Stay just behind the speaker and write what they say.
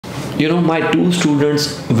My two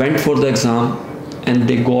students went for the exam and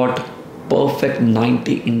they got perfect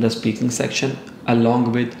 90 in the speaking section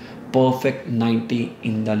along with perfect 90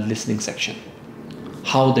 in the listening section.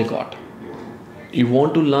 How they got? You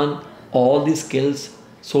want to learn all these skills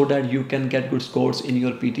so that you can get good scores in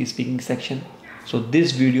your PT speaking section. So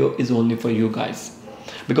this video is only for you guys,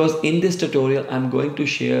 because in this tutorial I'm going to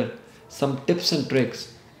share some tips and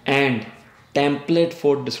tricks and template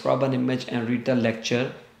for describe an image and read a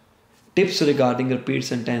lecture, tips regarding repeat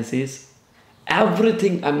sentences,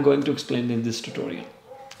 everything I'm going to explain in this tutorial.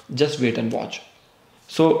 Just wait and watch.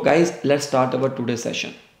 So guys, let's start our today's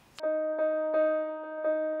session.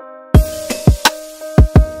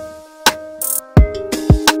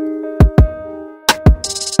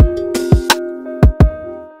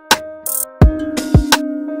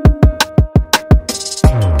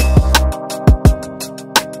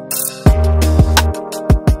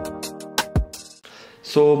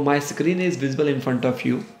 So my screen is visible in front of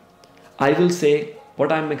you. I will say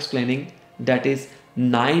what I'm explaining, that is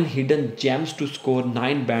 9 hidden gems to score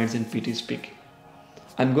 9 bands in PT speaking.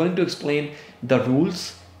 I'm going to explain the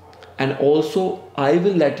rules, and also I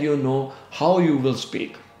will let you know how you will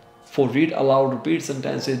speak. For read aloud, repeat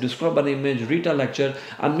sentences, describe an image, read a lecture,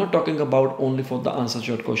 I'm not talking about only for the answer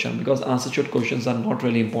short question, because answer short questions are not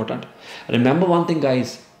really important. Remember one thing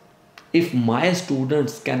guys, if my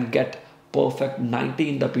students can get perfect 90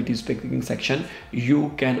 in the PT speaking section,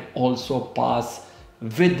 you can also pass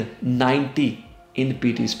with 90 in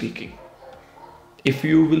PT speaking if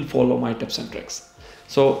you will follow my tips and tricks.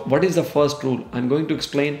 So what is the first rule? I'm going to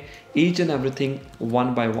explain each and everything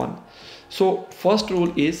one by one. So first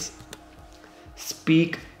rule is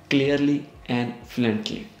speak clearly and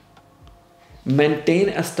fluently. Maintain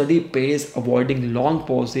a steady pace, avoiding long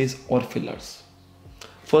pauses or fillers.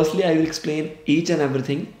 Firstly, I will explain each and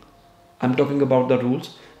everything. I'm talking about the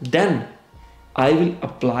rules. Then I will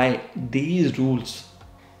apply these rules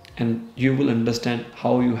and you will understand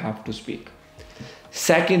how you have to speak.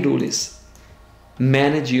 Second rule is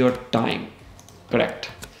manage your time.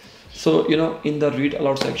 Correct. So, in the read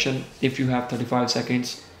aloud section, if you have 35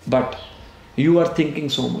 seconds, but you are thinking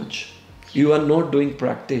so much, you are not doing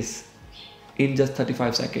practice in just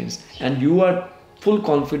 35 seconds, and you are full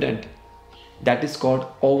confident, that is called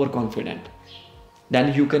overconfident.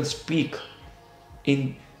 Then you can speak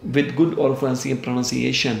with good orthography and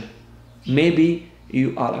pronunciation. Maybe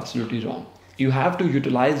you are absolutely wrong. You have to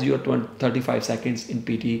utilize your 35 seconds in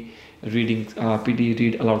PT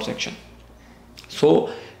read aloud section.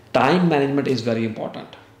 So time management is very important.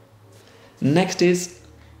 Next is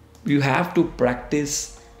you have to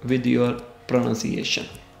practice with your pronunciation,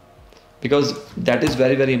 because that is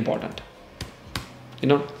very, very important.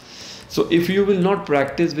 So if you will not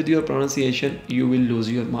practice with your pronunciation, you will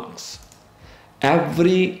lose your marks.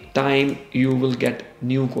 Every time you will get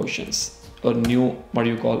new questions or new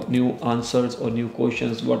answers or new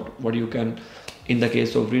questions, what you can, in the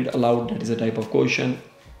case of read aloud, that is a type of question.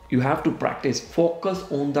 You have to practice, focus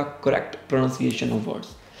on the correct pronunciation of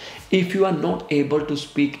words. If you are not able to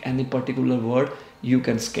speak any particular word, you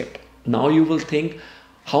can skip. Now you will think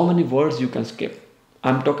how many words you can skip.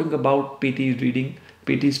 I'm talking about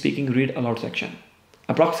PT speaking read aloud section.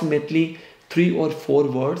 Approximately 3 or 4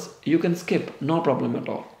 words you can skip, no problem at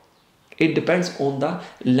all. It depends on the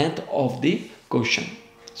length of the question.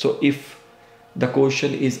 So if the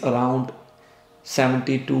question is around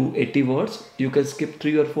 70 to 80 words, you can skip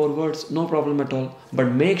 3 or 4 words, no problem at all.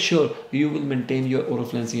 But make sure you will maintain your oral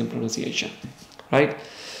fluency and pronunciation, right?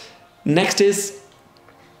 Next is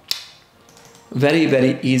very,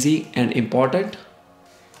 very easy and important.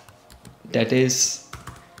 That is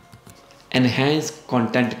enhance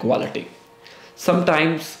content quality.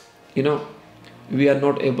 Sometimes, we are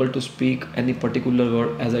not able to speak any particular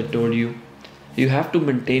word. As I told you, you have to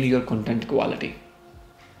maintain your content quality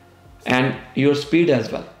and your speed as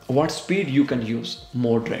well. What speed you can use?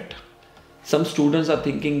 Moderate. Some students are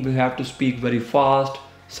thinking we have to speak very fast.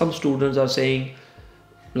 Some students are saying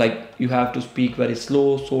like you have to speak very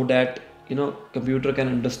slow so that computer can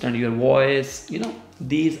understand your voice.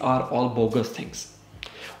 These are all bogus things.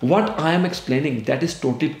 What I am explaining, that is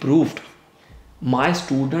totally proved. My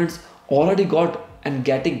students already got and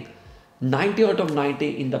getting 90 out of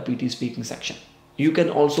 90 in the PT speaking section. You can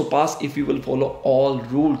also pass if you will follow all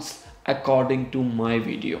rules according to my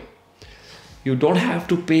video. You don't have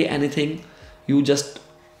to pay anything. You just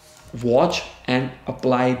watch and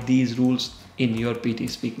apply these rules in your PT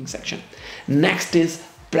speaking section. Next is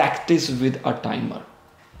practice with a timer.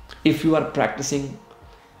 If you are practicing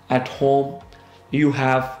at home, you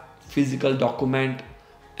have physical document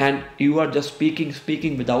and you are just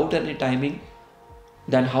speaking without any timing,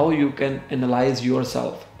 then how you can analyze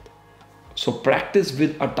yourself. So practice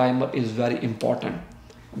with a timer is very important,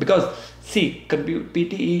 because see,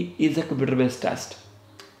 PTE is a computer based test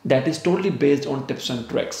that is totally based on tips and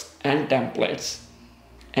tricks and templates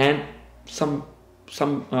and some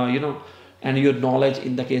and your knowledge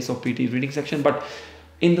in the case of PT reading section. But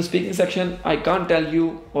in the speaking section, I can't tell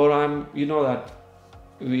you, or I'm that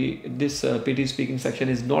this PT speaking section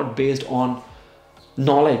is not based on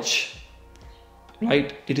knowledge,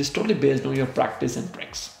 right? It is totally based on your practice and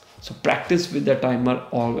tricks. So practice with the timer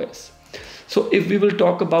always. So if we will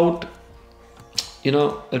talk about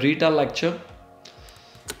a retail lecture,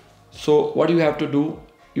 so what you have to do,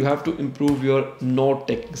 you have to improve your note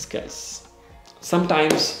taking skills.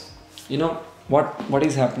 Sometimes what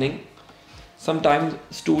is happening, sometimes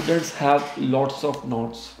students have lots of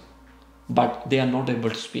notes but they are not able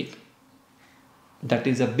to speak. That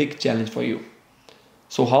is a big challenge for you.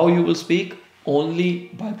 So how you will speak? Only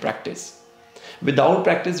by practice. Without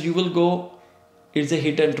practice you will go, it's a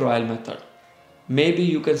hit and trial method. Maybe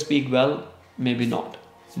you can speak well, maybe not,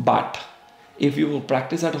 but if you will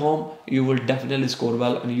practice at home, you will definitely score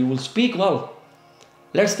well and you will speak well.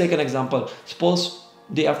 Let's take an example. Suppose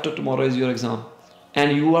day after tomorrow is your exam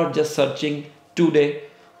and you are just searching today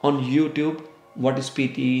on YouTube what is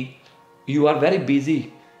PTE. You are very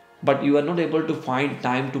busy but you are not able to find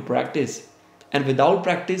time to practice, and without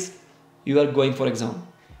practice you are going for exam.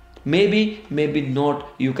 Maybe not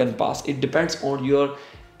you can pass. It depends on your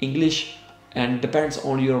English and depends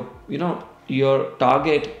on your your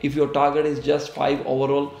target. If your target is just 5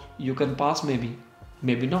 overall, you can pass,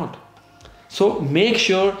 maybe not. So make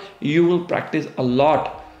sure you will practice a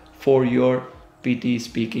lot for your PT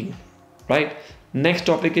speaking, right? Next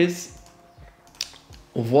topic is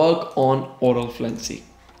work on oral fluency.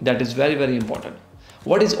 That is very, very important.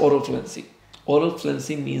 What is oral fluency? Oral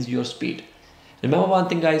fluency means your speed. Remember one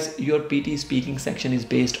thing guys, your PT speaking section is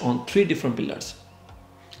based on 3 different pillars: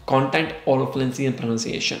 content, oral fluency and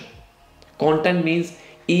pronunciation. Content means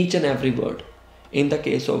each and every word. In the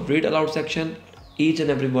case of read aloud section, each and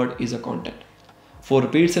every word is a content. For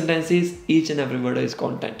repeat sentences, each and every word is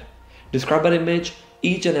content. Describe an image,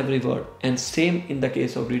 each and every word, and same in the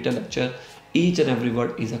case of retail lecture, each and every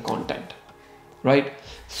word is a content, right?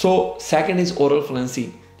 So second is oral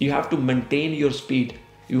fluency. You have to maintain your speed.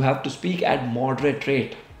 You have to speak at moderate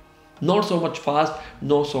rate, not so much fast,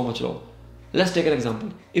 not so much low. Let's take an example.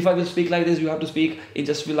 If I will speak like this, you have to speak in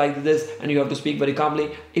just like this, and you have to speak very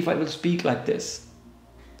calmly. If I will speak like this,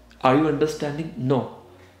 are you understanding? No.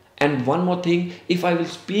 And one more thing, if I will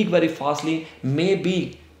speak very fastly,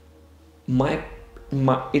 maybe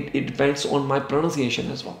it depends on my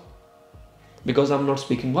pronunciation as well, because I'm not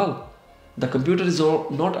speaking well. The computer is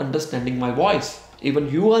not understanding my voice. Even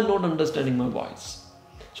you are not understanding my voice.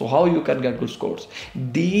 So how you can get good scores?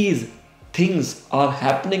 These things are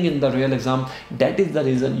happening in the real exam. That is the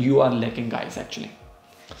reason you are lacking guys actually.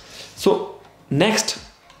 So next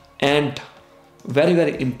and very,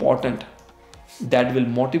 very important, that will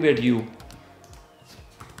motivate you,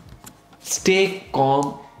 stay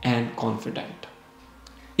calm and confident.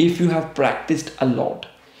 If you have practiced a lot,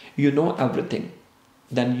 you know everything,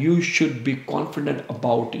 then you should be confident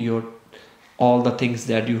about all the things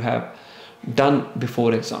that you have done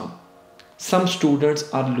before exam. Some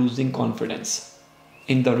students are losing confidence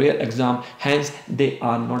in the real exam, hence they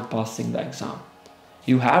are not passing the exam.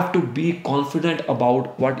 You have to be confident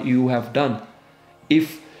about what you have done.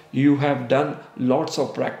 If you have done lots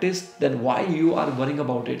of practice, then why you are worrying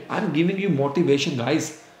about it? I'm giving you motivation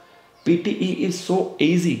guys. PTE is so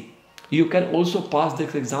easy. You can also pass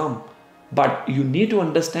this exam, but you need to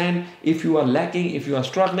understand if you are lacking, if you are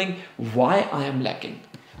struggling, why I am lacking,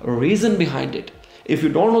 reason behind it. If you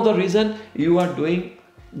don't know the reason, you are doing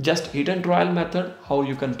just hit and trial method, how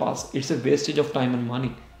you can pass? It's a wastage of time and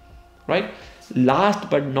money, right? Last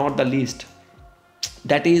but not the least,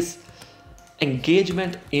 that is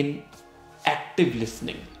engagement in active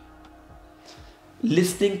listening.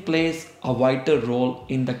 Listening plays a vital role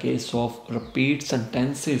in the case of repeat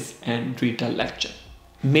sentences and retail lecture,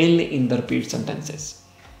 mainly in the repeat sentences.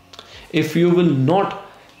 If you will not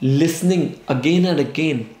listening again and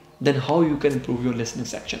again, then how you can improve your listening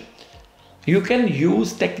section? You can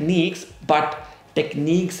use techniques, but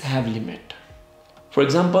techniques have limit. For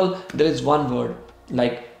example, there is one word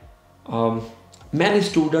like many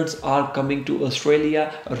students are coming to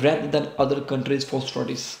Australia rather than other countries for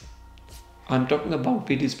studies. I'm talking about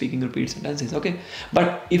PT speaking repeat sentences, okay?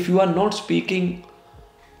 But if you are not speaking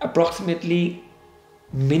approximately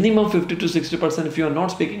minimum 50 to 60%, if you are not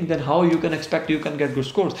speaking, then how you can expect you can get good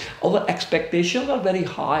scores? Our expectations are very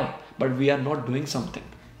high, but we are not doing something.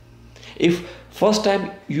 If first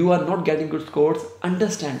time you are not getting good scores,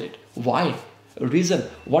 understand it. Why? Reason,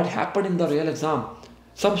 what happened in the real exam.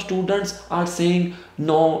 Some students are saying,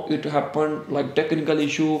 no, it happened like technical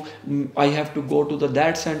issue, I have to go to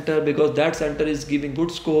that center because that center is giving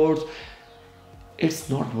good scores. It's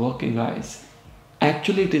not working, guys.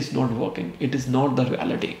 Actually, it is not working. It is not the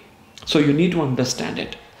reality. So you need to understand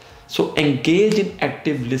it. So engage in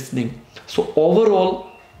active listening. So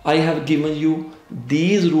overall, I have given you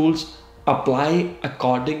these rules. Apply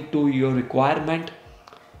according to your requirement.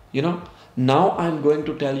 Now I'm going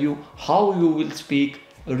to tell you how you will speak,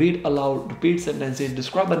 read aloud, repeat sentences,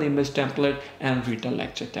 describe an image template, and read a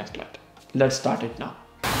lecture template. Let's start it now.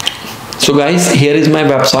 So guys, here is my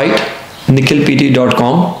website,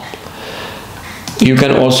 NIKHILPTE.com. You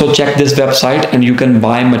can also check this website and you can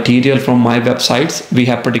buy material from my websites. We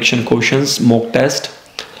have prediction questions, mock test.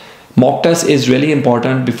 Mock test is really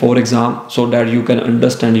important before exam so that you can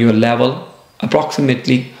understand your level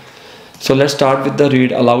approximately. So let's start with the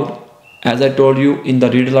read aloud. As I told you, in the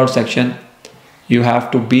read aloud section, you have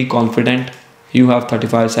to be confident. You have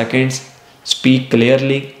 35 seconds. Speak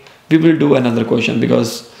clearly. We will do another question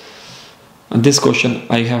because this question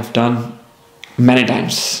I have done many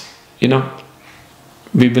times.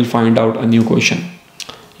 We will find out a new question.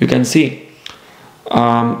 You can see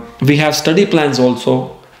we have study plans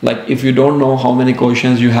also. Like if you don't know how many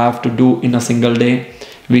questions you have to do in a single day,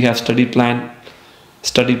 we have study plan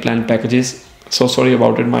packages. So sorry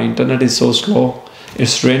about it, my internet is so slow.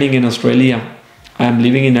 It's raining in Australia. I am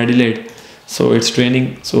living in Adelaide, so it's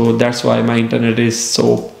raining, so that's why my internet is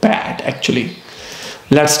so bad actually.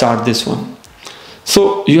 Let's start this one.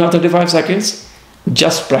 So you have 35 seconds.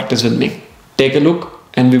 Just practice with me. Take a look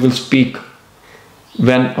and we will speak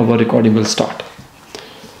when our recording will start.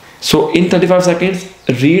 So in 35 seconds,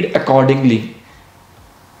 read accordingly.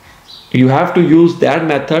 You have to use that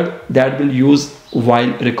method that will use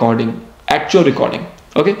while recording, actual recording.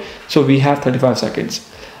 Okay, so we have 35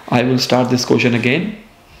 seconds. I will start this question again.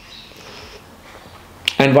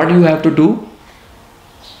 And what you have to do,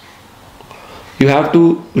 you have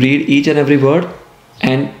to read each and every word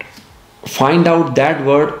and find out that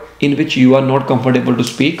word in which you are not comfortable to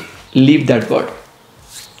speak. Leave that word.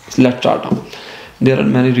 So let's start now. There are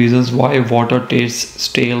many reasons why water tastes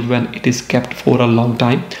stale when it is kept for a long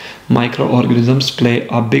time. Microorganisms play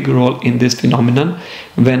a big role in this phenomenon.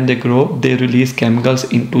 When they grow, they release chemicals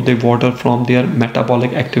into the water from their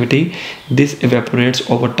metabolic activity. This evaporates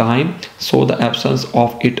over time, so the absence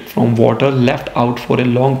of it from water left out for a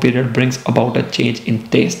long period brings about a change in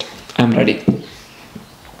taste. I'm ready.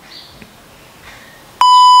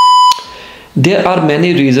 There are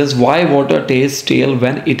many reasons why water tastes stale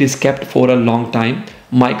when it is kept for a long time.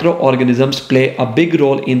 Microorganisms play a big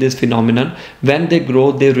role in this phenomenon. When they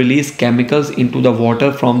grow, they release chemicals into the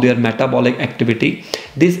water from their metabolic activity.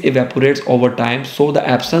 This evaporates over time, so the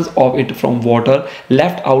absence of it from water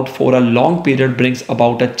left out for a long period brings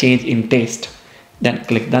about a change in taste. Then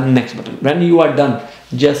click the next button. When you are done,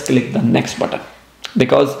 just click the next button,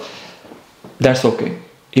 because that's okay.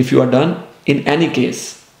 If you are done, in any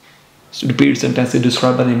case, repeat sentences,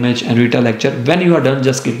 describe an image, and read a lecture. When you are done,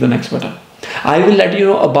 just click the next button. I will let you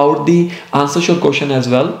know about the answer your question as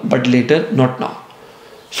well, but later, not now.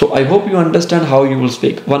 So I hope you understand how you will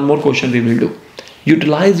speak. One more question we will do.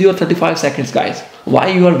 Utilize your 35 seconds, guys. Why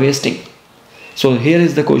you are wasting? So here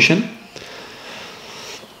is the question.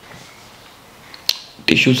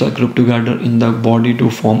 Tissues are grouped together in the body to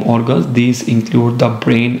form organs. These include the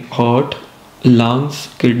brain, heart, lungs,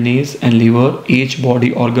 kidneys, and liver. Each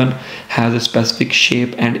body organ has a specific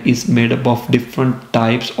shape and is made up of different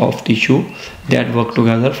types of tissue that work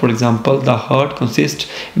together. For example, the heart consists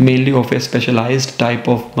mainly of a specialized type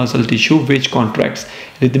of muscle tissue which contracts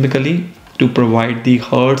rhythmically to provide the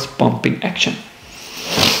heart's pumping action.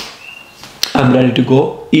 I'm ready to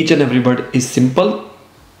go. Each and every word is simple.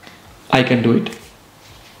 I can do it.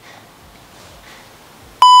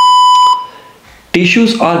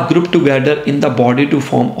 Tissues are grouped together in the body to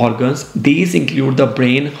form organs. These include the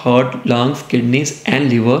brain, heart, lungs, kidneys, and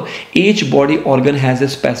liver. Each body organ has a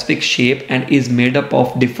specific shape and is made up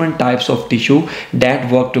of different types of tissue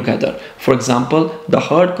that work together. For example, the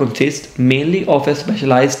heart consists mainly of a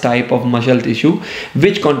specialized type of muscle tissue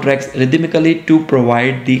which contracts rhythmically to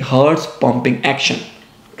provide the heart's pumping action.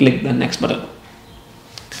 Click the next button.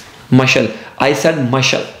 Muscle. I said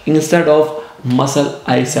muscle instead of muscle.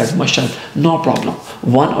 I said muscle. No problem.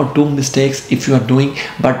 One or two mistakes if you are doing,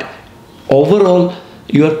 but overall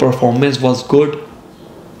your performance was good.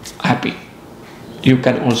 Happy. You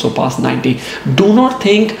can also pass 90. Do not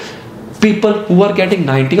think people who are getting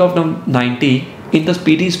 90 of them 90 in the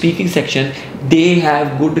PT speaking section they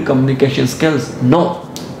have good communication skills.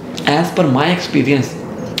 No, as per my experience,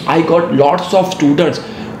 I got lots of students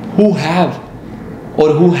who have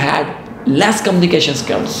or who had less communication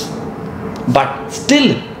skills, but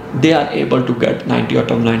still they are able to get 90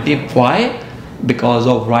 out of 90. Why? Because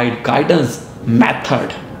of right guidance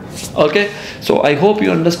method. Okay, so I hope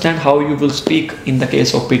you understand how you will speak in the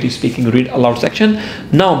case of PT speaking read aloud section.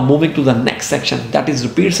 Now moving to the next section, that is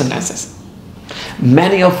repeat sentences.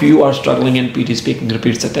 Many of you are struggling in PT speaking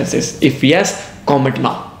repeat sentences. If yes, comment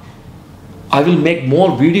now. I will make more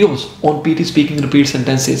videos on PT speaking repeat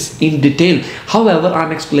sentences in detail. However,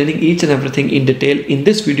 I'm explaining each and everything in detail in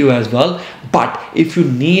this video as well. But if you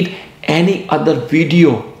need any other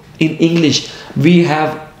video in English, we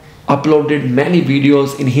have uploaded many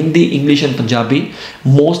videos in Hindi, English and Punjabi,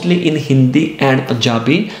 mostly in Hindi and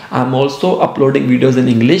Punjabi. I'm also uploading videos in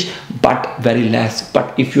English, but very less.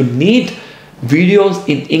 But if you need videos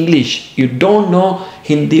in English, you don't know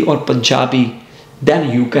Hindi or Punjabi,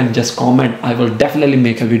 then you can just comment. I will definitely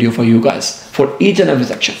make a video for you guys for each and every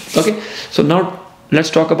section. Okay, so now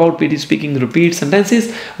let's talk about PT speaking repeat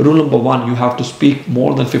sentences. Rule number 1, you have to speak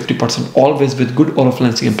more than 50% always with good oral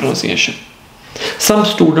fluency and pronunciation. Some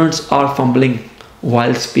students are fumbling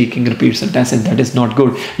while speaking repeat sentences. That is not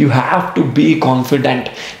good. You have to be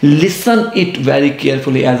confident. Listen it very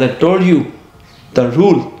carefully. As I told you, the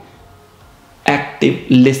rule, active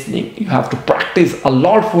listening. You have to practice a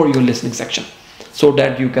lot for your listening section so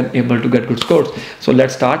that you can able to get good scores. So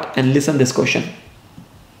let's start and listen this question.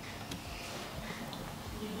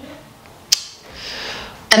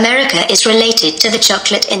 America is related to the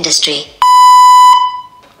chocolate industry.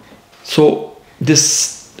 So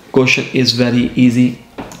this question is very easy.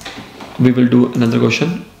 We will do another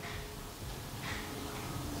question.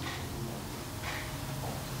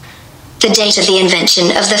 The date of the invention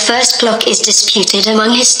of the first clock is disputed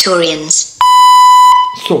among historians.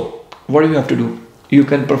 So what do you have to do? You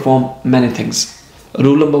can perform many things.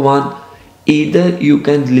 Rule number 1, either you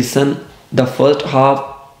can listen the first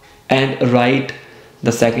half and write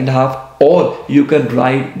the second half, or you can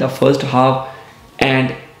write the first half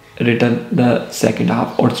and written the second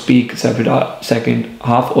half, or speak second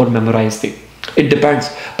half, or memorize it. It depends,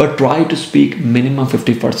 but try to speak minimum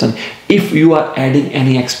 50%. If you are adding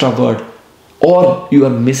any extra word or you are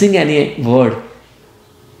missing any word,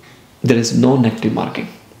 there is no negative marking.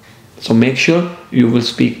 So make sure you will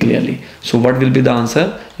speak clearly. So what will be the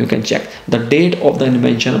answer? You can check. The date of the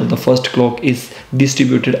invention of the first clock is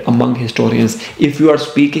distributed among historians. If you are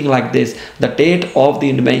speaking like this, the date of the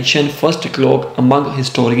invention first clock among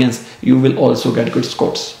historians, you will also get good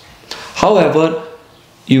scores. However,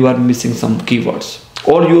 you are missing some keywords.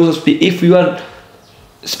 Or you speak, if you are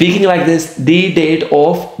speaking like this, the date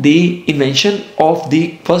of the invention of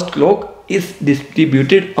the first clock is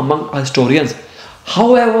distributed among historians.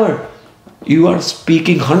 However, you are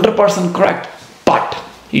speaking 100% correct, but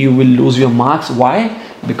you will lose your marks. Why?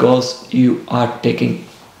 Because you are taking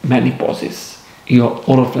many pauses. Your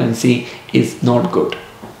oral fluency is not good.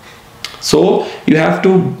 So you have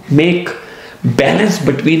to make balance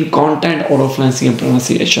between content, oral fluency and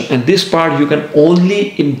pronunciation. And this part you can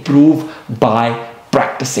only improve by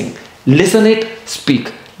practicing. Listen it,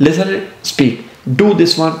 speak. Listen it, speak. Do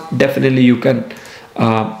this one. Definitely you can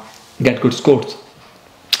get good scores.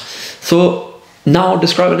 So now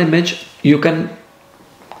describe an image. You can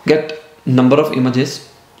get number of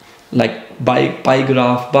images like pie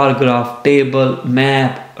graph, bar graph, table,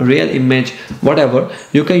 map, real image, whatever.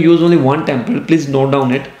 You can use only one template. Please note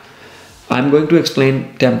down it. I'm going to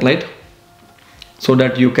explain template so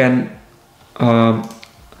that you can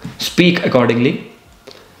speak accordingly.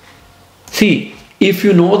 See, if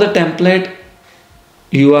you know the template,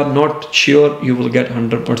 you are not sure you will get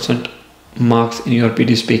 100% marks in your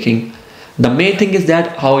PT speaking. The main thing is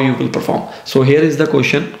that how you will perform. So here is the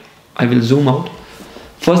question. I will zoom out.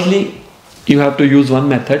 Firstly, you have to use one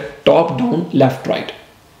method, top down, left right.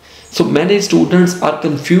 So many students are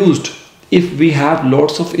confused. If we have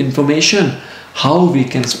lots of information, how we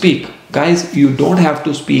can speak? Guys, you don't have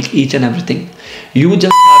to speak each and everything. You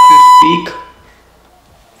just have to speak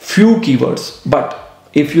few keywords. But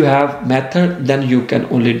if you have method, then you can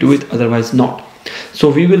only do it, otherwise not. So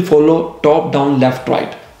we will follow top down, left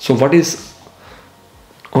right. So what is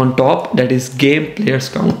on top? That is game players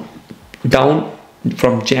count. Down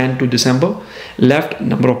from Jan to December. Left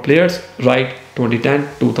number of players. Right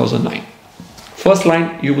 2010-2009. First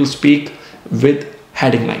line you will speak with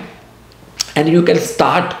heading line. And you can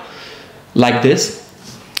start like this.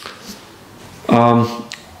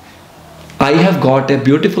 I have got a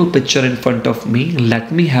beautiful picture in front of me.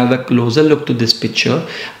 Let me have a closer look to this picture.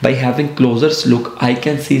 By having closer look, I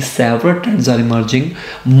can see several trends are emerging.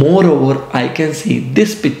 Moreover, I can see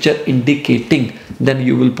this picture indicating. Then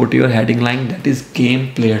you will put your heading line, that is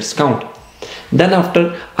game players count. Then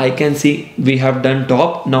after, I can see we have done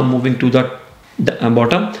top. Now moving to the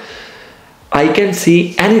bottom, I can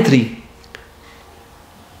see any three: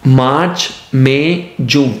 March, May,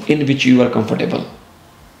 June, in which you are comfortable.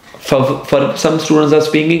 For some students are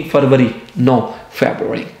speaking February, no,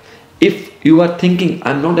 February. If you are thinking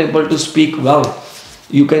I'm not able to speak well,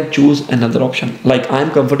 you can choose another option. Like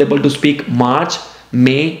I'm comfortable to speak March,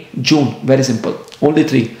 May, June. Very simple, only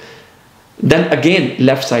three. Then again,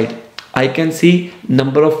 left side, I can see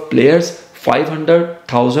number of players 500,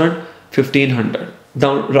 1000, 1500.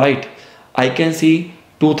 Down right, I can see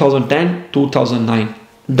 2010, 2009.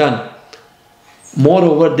 Done.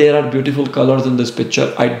 Moreover, there are beautiful colors in this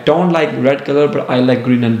picture. I don't like red color, but I like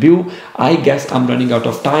green and blue. I guess I'm running out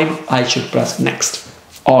of time. I should press next.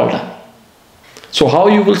 All done. So how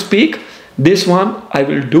you will speak? This one I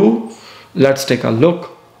will do. Let's take a look.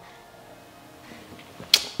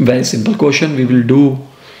 Very simple question. We will do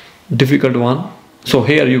difficult one. So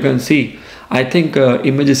here you can see. I think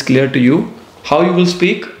image is clear to you. How you will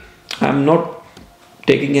speak? I'm not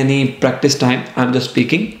taking any practice time. I'm just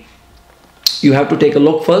speaking. You have to take a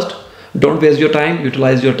look first. Don't waste your time,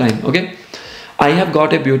 utilize your time. Okay, I have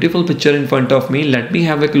got a beautiful picture in front of me. Let me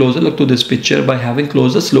have a closer look to this picture. By having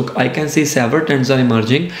closest look, I can see several trends are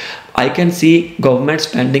emerging. I can see government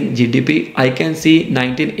spending, GDP. I can see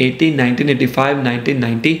 1980, 1985,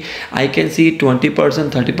 1990. I can see 20%,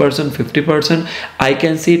 30%, 50%. I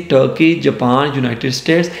can see Turkey, Japan, United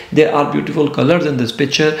States. There are beautiful colors in this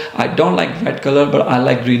picture. I don't like red color, but I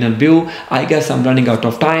like green and blue. I guess I'm running out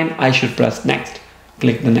of time. I should press next.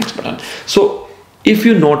 Click the next button. So if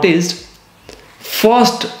you noticed,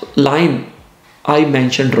 first line I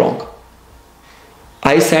mentioned wrong.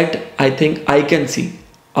 I said, I think I can see.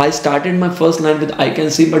 I started my first line with I can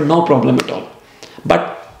see, but no problem at all.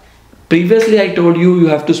 But previously I told you, you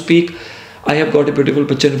have to speak. I have got a beautiful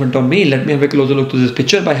picture in front of me. Let me have a closer look to this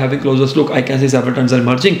picture. By having closest look, I can see several trends are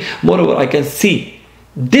emerging. Moreover, I can see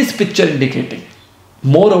this picture indicating.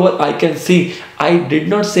 Moreover, I can see, I did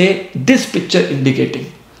not say this picture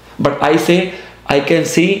indicating, but I say I can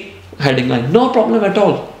see heading line. No problem at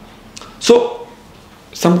all. So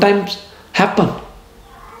sometimes happen,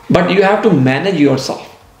 but you have to manage yourself.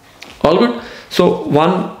 All good. So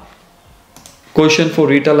one question for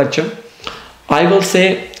retail lecture. I will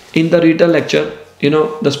say in the retail lecture,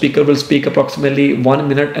 the speaker will speak approximately 1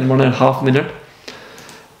 minute and 1.5 minutes.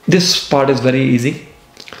 This part is very easy.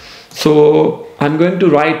 So I'm going to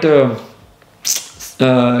write a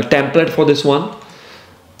template for this one.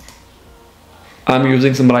 I'm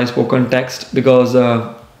using summarize spoken text because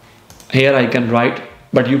here I can write,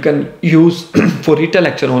 but you can use for retail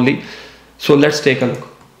lecture only. So let's take a look.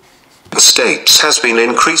 States has been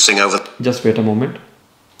increasing over. Just wait a moment.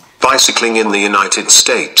 Bicycling in the United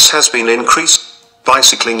States has been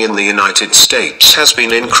Bicycling in the United States has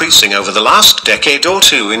been increasing over the last decade or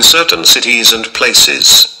two in certain cities and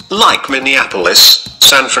places, like Minneapolis,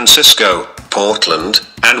 San Francisco, Portland,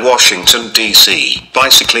 and Washington, D.C.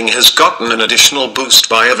 Bicycling has gotten an additional boost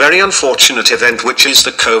by a very unfortunate event, which is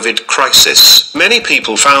the COVID crisis. Many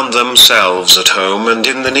people found themselves at home and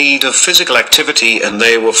in the need of physical activity, and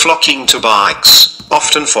they were flocking to bikes,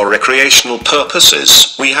 often for recreational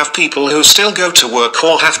purposes. We have people who still go to work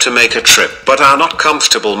or have to make a trip but are not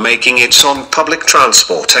comfortable making it on public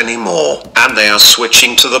transport anymore, and they are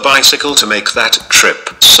switching to the bicycle to make that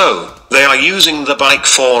trip. So they are using the bike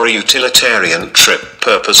for utilitarian trip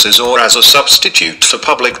purposes or as a substitute for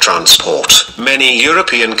public transport. Many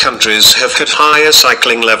European countries have had higher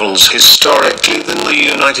cycling levels historically than the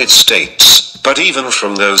United States, but even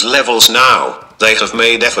from those levels now, they have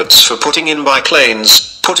made efforts for putting in bike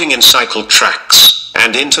lanes, putting in cycle tracks,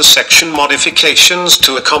 and intersection modifications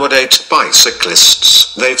to accommodate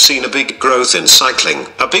bicyclists. They've seen a big growth in cycling,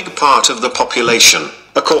 a big part of the population.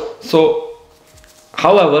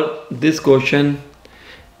 However, this question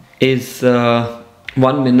is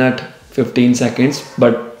 1 minute 15 seconds,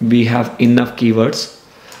 but we have enough keywords,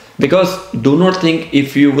 because do not think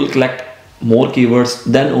if you will collect more keywords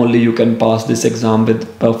then only you can pass this exam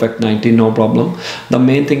with perfect 90, no problem. The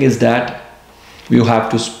main thing is that you have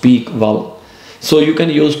to speak well. So you can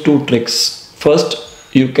use two tricks.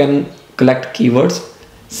 First, you can collect keywords.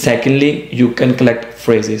 Secondly, you can collect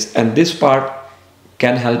phrases, and this part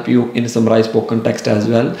can help you in summarize spoken text as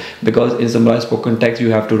well, because in summarize spoken text you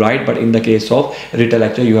have to write, but in the case of retail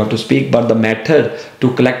lecture you have to speak, but the method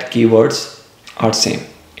to collect keywords are same.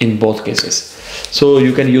 in both cases. So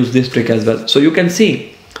you can use this trick as well. So you can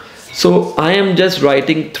see, so I am just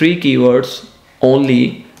writing 3 keywords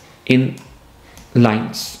only in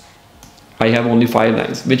lines. I have only 5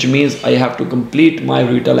 lines, which means I have to complete my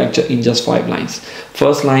Rita lecture in just 5 lines.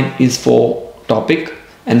 First line is for topic,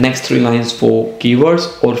 and next 3 lines for keywords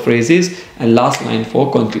or phrases, and last line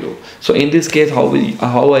for conclude. So in this case, how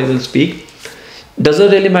I will speak,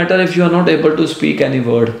 doesn't really matter if you are not able to speak any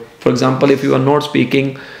word. For example, if you are not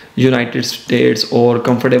speaking United States or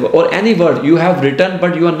comfortable or any word you have written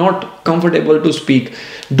but you are not comfortable to speak,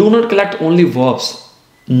 do not collect only verbs,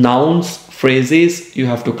 nouns, phrases you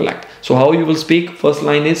have to collect. So how you will speak? First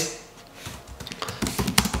line is,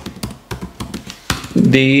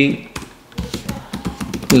 the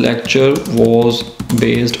lecture was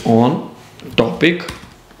based on topic,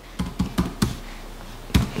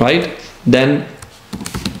 right? Then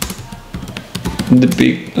the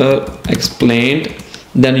speaker explained,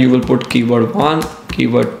 then you will put keyword 1,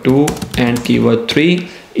 keyword 2 and keyword 3.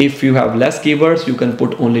 If you have less keywords, you can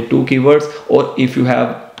put only 2 keywords, or if you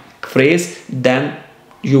have phrase, then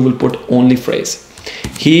you will put only phrase.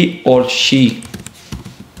 He or she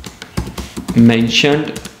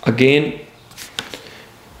mentioned, again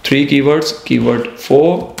 3 keywords, keyword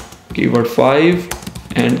 4, keyword 5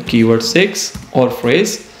 and keyword 6, or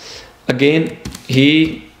phrase. Again,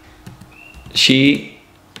 he, she,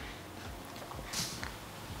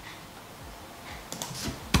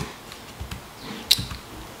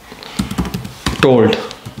 told.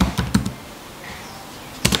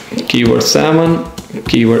 Keyword 7,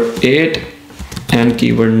 keyword 8 and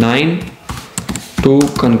keyword 9. To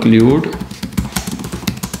conclude,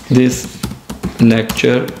 this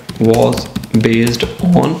lecture was based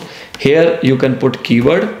on. Here you can put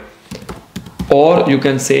keyword, or you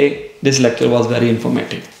can say this lecture was very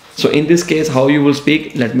informative. So in this case, how you will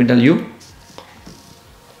speak, let me tell you.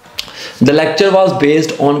 The lecture was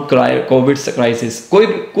based on COVID crisis.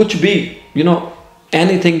 Kuch bhi, you know,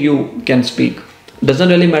 anything you can speak. Doesn't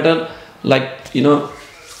really matter, like, you know,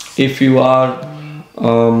 if you are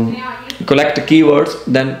collect keywords,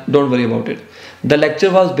 then don't worry about it. The lecture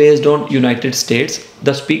was based on United States.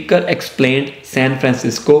 The speaker explained San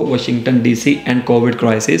Francisco, Washington DC and COVID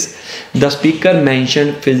crisis. The speaker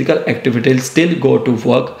mentioned physical activities still go to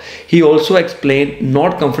work. He also explained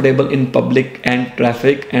not comfortable in public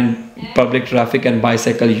traffic and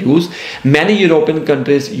bicycle use. Many European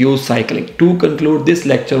countries use cycling. To conclude, this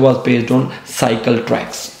lecture was based on cycle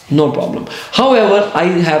tracks. No problem. However, I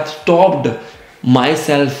have stopped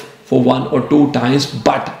myself for 1 or 2 times,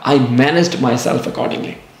 but I managed myself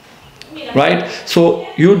accordingly, right? So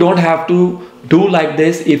you don't have to do like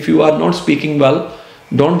this. If you are not speaking well,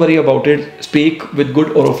 don't worry about it. Speak with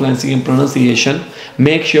good oral fluency and pronunciation.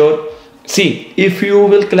 Make sure, see, if you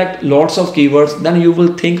will collect lots of keywords, then you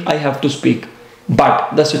will think I have to speak,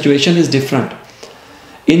 but the situation is different.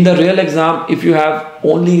 In the real exam, if you have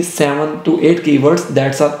only 7 to 8 keywords,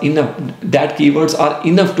 that's are enough. That keywords are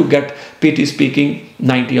enough to get PT speaking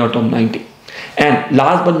 90 out of 90. And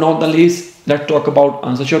last but not the least, let's talk about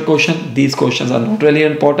answer your question. These questions are not really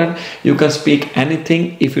important. You can speak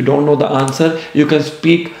anything. If you don't know the answer, you can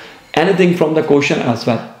speak anything from the question as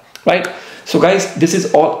well, right? So guys, this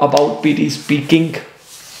is all about PT speaking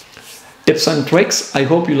tips and tricks. I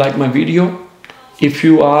hope you like my video. If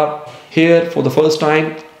you are here for the first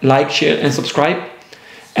time, like, share and subscribe.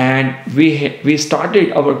 And we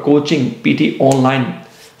started our coaching PT online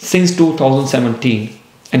since 2017,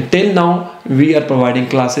 and till now we are providing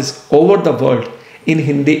classes over the world in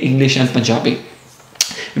Hindi, English and Punjabi.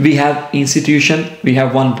 We have institution, we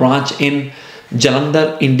have one branch in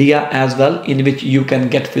Jalandhar, India as well, in which you can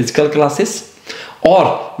get physical classes,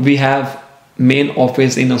 or we have main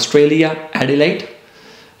office in Australia, Adelaide.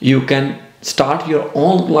 You can start your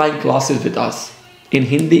online classes with us in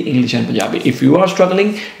Hindi, English and Punjabi. If you are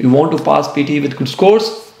struggling, you want to pass PT with good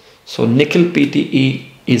scores, so Nikhil PTE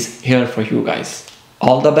is here for you guys.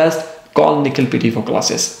 All the best. Call Nikhil PT for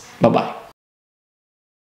classes. Bye bye.